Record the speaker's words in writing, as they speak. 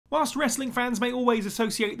Whilst wrestling fans may always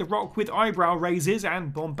associate The Rock with eyebrow raises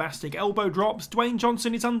and bombastic elbow drops, Dwayne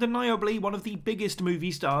Johnson is undeniably one of the biggest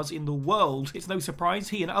movie stars in the world. It's no surprise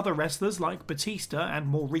he and other wrestlers like Batista and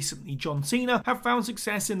more recently John Cena have found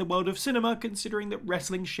success in the world of cinema, considering that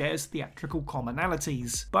wrestling shares theatrical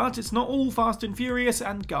commonalities. But it's not all Fast and Furious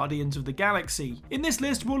and Guardians of the Galaxy. In this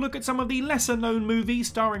list we'll look at some of the lesser known movies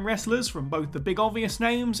starring wrestlers from both the big obvious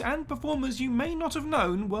names and performers you may not have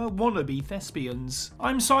known were wannabe thespians.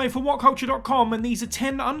 I'm Sai for Whatculture.com, and these are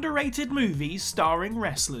 10 underrated movies starring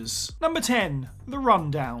wrestlers. Number 10. The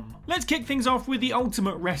Rundown. Let's kick things off with the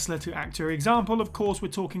ultimate wrestler to actor example. Of course, we're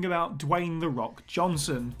talking about Dwayne "The Rock"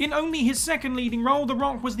 Johnson. In only his second leading role, The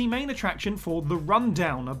Rock was the main attraction for The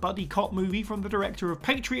Rundown, a buddy cop movie from the director of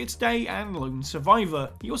Patriots Day and Lone Survivor.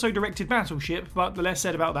 He also directed Battleship, but the less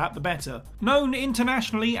said about that, the better. Known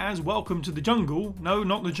internationally as Welcome to the Jungle, no,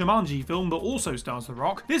 not the Jumanji film that also stars The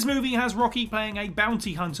Rock, this movie has Rocky playing a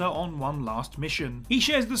bounty hunter on one last mission. He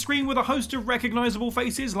shares the screen with a host of recognisable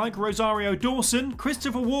faces like Rosario Dawson,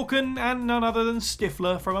 Christopher Walken, and none other than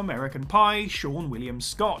Stifler from American Pie, Sean William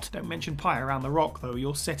Scott. Don't mention pie around The Rock though,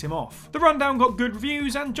 you'll set him off. The Rundown got good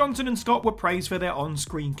reviews, and Johnson and Scott were praised for their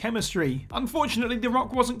on-screen chemistry. Unfortunately, The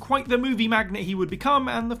Rock wasn't quite the movie magnet he would become,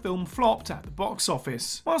 and the film flopped at the box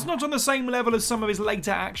office. Whilst not on the same level as some of his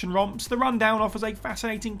later action romps, The Rundown offers a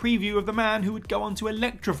fascinating preview of the man who would go on to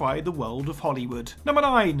electrify the world of Hollywood. Number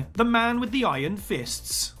 9. The Man with the Iron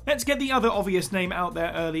Fists. Let's get the other obvious name out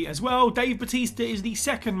there early as well. Dave Bautista is the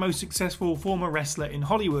second most successful former wrestler in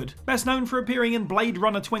Hollywood. Best known for appearing in Blade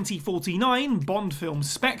Runner 2049, Bond film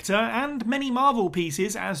Spectre, and many Marvel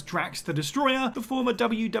pieces as Drax the Destroyer, the former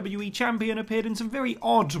WWE champion appeared in some very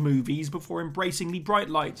odd movies before embracing the bright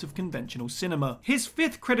lights of conventional cinema. His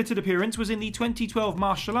fifth credited appearance was in the 2012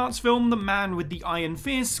 martial arts film The Man with the Iron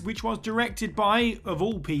Fists, which was directed by, of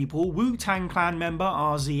all people, Wu-Tang Clan member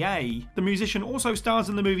RZA. The musician also stars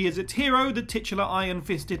in the movie as its hero, the titular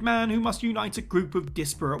iron-fisted man who must unite a group of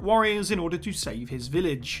disparate warriors in order to save his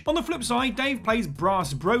village. On the flip side, Dave plays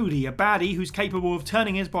Brass Brody, a baddie who's capable of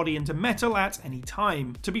turning his body into metal at any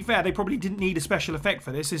time. To be fair, they probably didn't need a special effect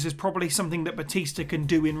for this. This is probably something that Batista can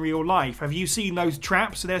do in real life. Have you seen those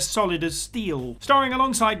traps? They're solid as steel. Starring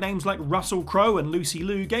alongside names like Russell Crowe and Lucy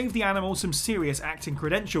Liu gave the animal some serious acting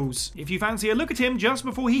credentials. If you fancy a look at him just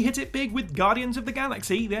before he hit it big with Guardians of the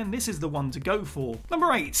Galaxy, then this is the one to go for.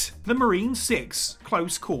 Number 8. The Marine 6.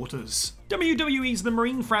 Close Quarters. WWE's The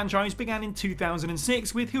Marine franchise began in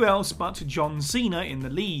 2006 with who else but John Cena in the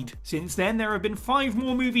lead. Since then, there have been 5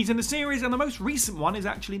 more movies in the series, and the most recent one is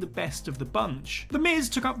actually the best of the bunch. The Miz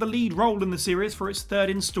took up the lead role in the series for its 3rd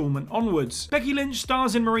installment onwards. Becky Lynch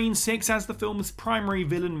stars in Marine 6 as the film's primary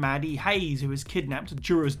villain Maddie Hayes, who has kidnapped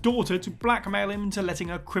Jura's daughter to blackmail him into letting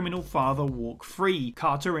her criminal father walk free.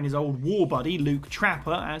 Carter and his old war buddy Luke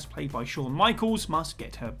Trapper, as played by Shawn Michaels, must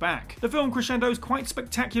get her back. The film crescendos quite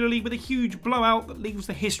spectacularly with a huge blowout that leaves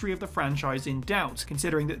the history of the franchise in doubt.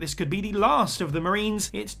 Considering that this could be the last of the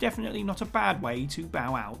Marines, it's definitely not a bad way to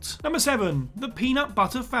bow out. Number 7. The Peanut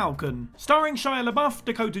Butter Falcon. Starring Shia LaBeouf,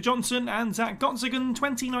 Dakota Johnson, and Zach Gottsagen,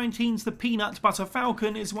 2019's The Peanut Butter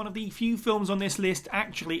Falcon is one of the few films on this list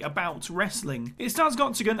actually about wrestling. It stars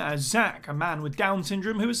Gottsagen as Zach, a man with Down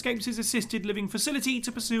syndrome who escapes his assisted living facility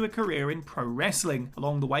to pursue a career in pro wrestling.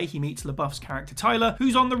 Along the way, he meets LaBeouf's character Tyler,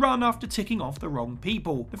 who's on the run after ticking off the wrong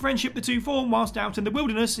people. The friendship the two form whilst out in the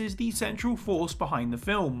wilderness is the central force behind the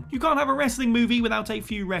film. You can't have a wrestling movie without a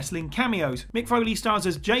few wrestling cameos. Mick Foley stars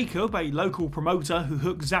as Jacob, a local promoter who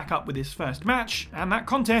hooks Zach up with his first match, and that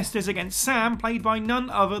contest is against Sam, played by none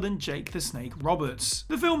other than Jake the Snake Roberts.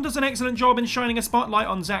 The film does an excellent job in shining a spotlight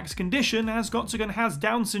on Zach's condition, as Gottsagen has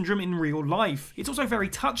Down syndrome in real life. It's also very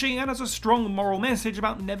touching and has a strong moral message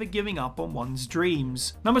about never giving up on one's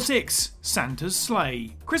dreams. Number 6. Santa's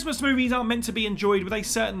Sleigh. Christmas movies are meant to be enjoyed with a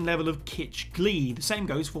certain level of kitsch glee. The same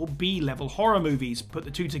goes for B-level horror movies. Put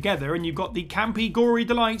the two together and you've got the campy, gory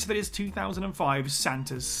delight that is 2005's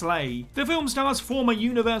Santa's Sleigh. The film stars former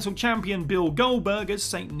Universal Champion Bill Goldberg as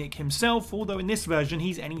Saint Nick himself, although in this version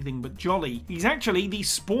he's anything but jolly. He's actually the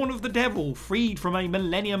spawn of the devil, freed from a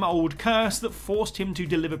millennium-old curse that forced him to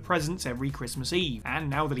deliver presents every Christmas Eve. And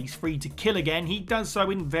now that he's free to kill again, he does so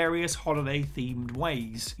in various holiday-themed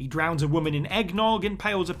ways. He drowns a woman in eggnog,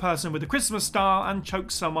 impales a person with a Christmas star, and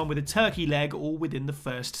chokes someone with a turkey leg, all within the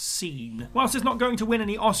first scene. Whilst it's not going to win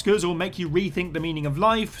any Oscars or make you rethink the meaning of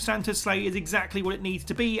life, Santa's Sleigh is exactly what it needs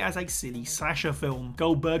to be as a silly slasher film.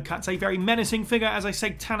 Goldberg cuts a very menacing figure as a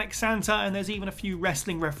satanic Santa, and there's even a few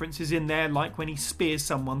wrestling references in there, like when he spears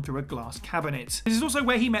someone through a glass cabinet. This is also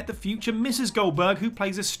where he met the future Mrs. Goldberg, who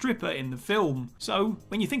plays a stripper in the film. So,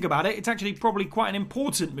 when you think about it, it's actually probably quite an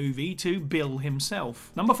important movie to Bill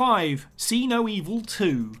himself. Number 5. See No Evil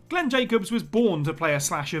 2. Glenn Jacobs was born to play a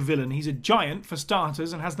slasher villain. He's a giant, for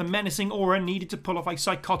starters, and has the menacing aura needed to pull off a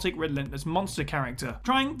psychotic, relentless monster character.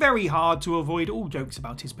 Trying very hard to avoid all jokes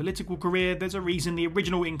about his political career, there's a reason the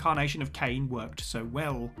original incarnation of Kane worked so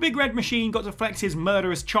well. Big Red Machine got to flex his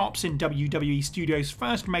murderous chops in WWE Studios'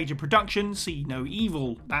 first major production, See No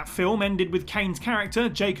Evil. That film ended with Kane's character,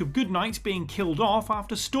 Jacob Goodnight, being killed off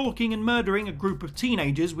after stalking and murdering a group of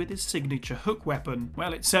teenagers with his signature hook weapon.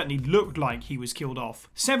 Well, it certainly looked like he was killed off.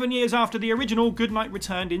 7 years after the original, Goodnight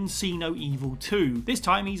returned in See No Evil 2. This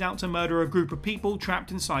time he's out to murder a group of people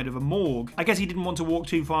trapped inside of a morgue. I guess he didn't want to walk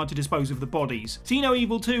too far to dispose of the bodies. See No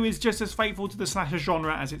Evil 2 is just as faithful to the slasher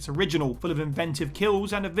genre as its original, full of inventive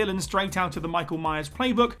kills and a villain straight out of the Michael Myers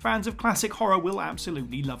playbook. Fans of classic horror will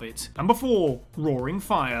absolutely love it. Number 4. Roaring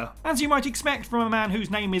Fire. As you might expect from a man whose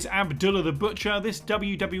name is Abdullah the Butcher, this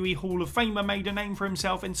WWE Hall of Famer made a name for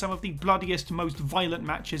himself in some of the bloodiest, most violent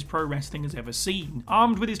matches pro wrestling has ever seen.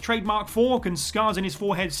 Armed with his trademark fork and scars in his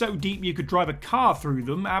forehead so deep you could drive a car through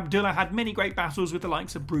them, Abdullah had many great battles with the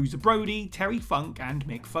likes of Bruiser Brody, Terry Funk and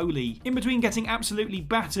Mick Foley. In between getting absolutely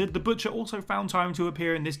battered, the Butcher also found time to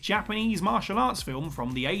appear in this Japanese martial arts film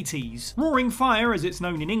from the 80s. Roaring Fire, as it's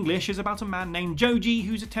known in English, is about a man named Joji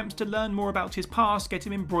whose attempts to learn more about his past get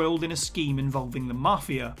him embroiled in a scheme involving the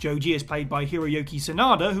Mafia. Joji is played by Hiroyuki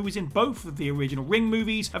Sanada, who is in both of the original Ring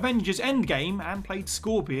movies, Avengers Endgame, and played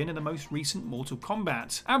Scorpion in the most recent Mortal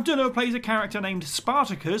Kombat. Abdullah plays a character named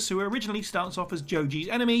Spartacus, who originally starts off as Joji's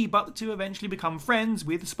enemy, but to eventually become friends,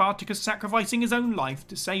 with Spartacus sacrificing his own life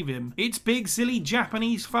to save him. It's big, silly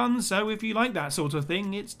Japanese fun, so if you like that sort of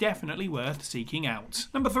thing, it's definitely worth seeking out.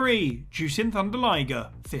 Number 3. Jushin Thunder Liger,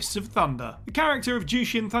 Fists of Thunder. The character of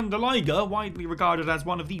Jushin Thunder Liger, widely regarded as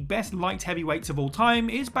one of the best light heavyweights of all time,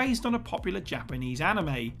 is based on a popular Japanese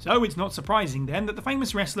anime. So it's not surprising then that the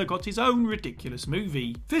famous wrestler got his own ridiculous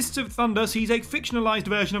movie. Fists of Thunder sees a fictionalized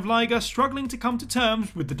version of Liger struggling to come to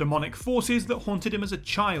terms with the demonic forces that haunted him as a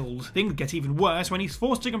child. Things get even worse when he's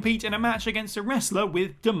forced to compete in a match against a wrestler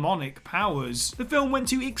with demonic powers. The film went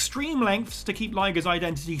to extreme lengths to keep Liger's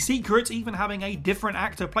identity secret, even having a different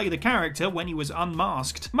actor play the character when he was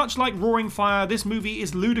unmasked. Much like Roaring Fire, this movie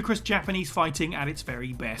is ludicrous Japanese fighting at its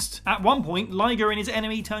very best. At one point, Liger and his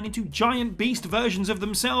enemy turn into giant beast versions of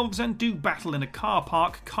themselves and do battle in a car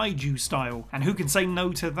park kaiju style. And who can say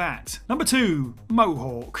no to that? Number 2.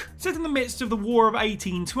 Mohawk. Set in the midst of the War of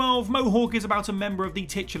 1812, Mohawk is about a member of the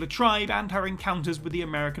titular tribe and her encounters with the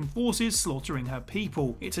American forces slaughtering her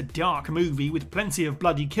people. It's a dark movie with plenty of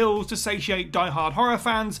bloody kills to satiate die-hard horror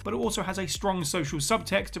fans, but it also has a strong social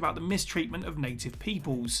subtext about the mistreatment of native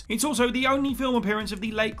peoples. It's also the only film appearance of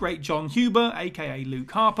the late great John Huber, aka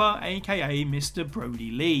Luke Harper, aka Mr.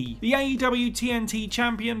 Brody Lee. The AEW TNT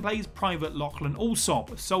champion plays Private Lachlan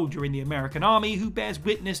Alsop, a soldier in the American Army who bears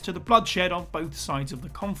witness to the bloodshed on both sides of the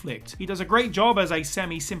conflict. He does a great job as a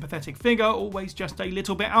semi-sympathetic figure, always just a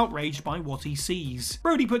little bit outraged by what he sees.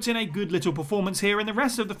 Brody puts in a good little performance here, and the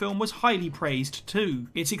rest of the film was highly praised too.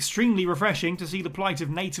 It's extremely refreshing to see the plight of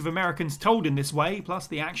Native Americans told in this way, plus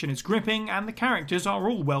the action is gripping and the characters are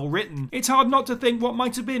all well written. It's hard not to think what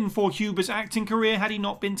might have been for Huber's acting career had he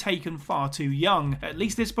not been taken far too young. At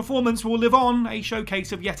least this performance will live on, a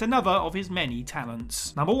showcase of yet another of his many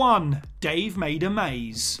talents. Number 1. Dave Made a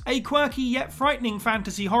Maze. A quirky yet frightening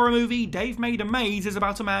fantasy horror movie, Dave Made a Maze is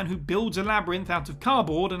about a man who builds a labyrinth out of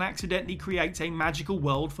cardboard and accidentally creates a magical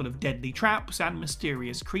world full of deadly traps and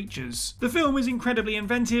mysterious creatures. The film is incredibly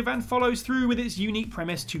inventive and follows through with its unique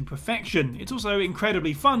premise to perfection. It's also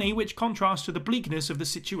incredibly funny, which contrasts to the bleakness of the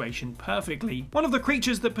situation perfectly. One of the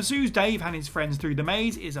creatures that pursues Dave and his friends through the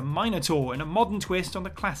maze is a Minotaur, in a modern twist on the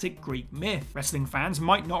classic Greek myth. Wrestling fans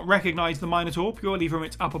might not recognise the Minotaur purely from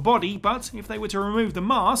its upper body, but if they were to remove the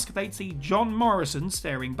mask, they'd see John Morrison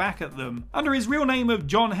staring back at them. Under his real name of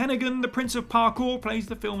John Hennigan, the Prince of Parkour plays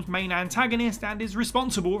the film's main antagonist and is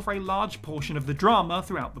responsible for a large portion of the drama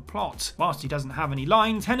throughout the plot. Whilst he doesn't have any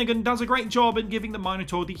lines, Hennigan does a great job in giving the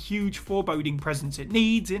Minotaur the huge foreboding presence it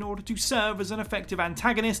needs in order to serve as an effective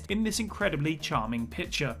antagonist in this incredibly charming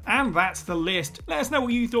picture. And that's the list. Let us know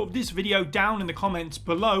what you thought of this video down in the comments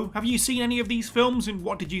below. Have you seen any of these films and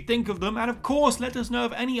what did you think of them? And of course, let us know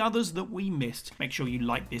of any others that we missed. Make sure you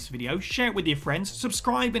like this video, share it with your friends,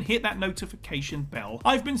 subscribe and hit that notification bell.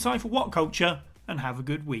 I've been Cy for Whatculture, and have a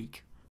good week.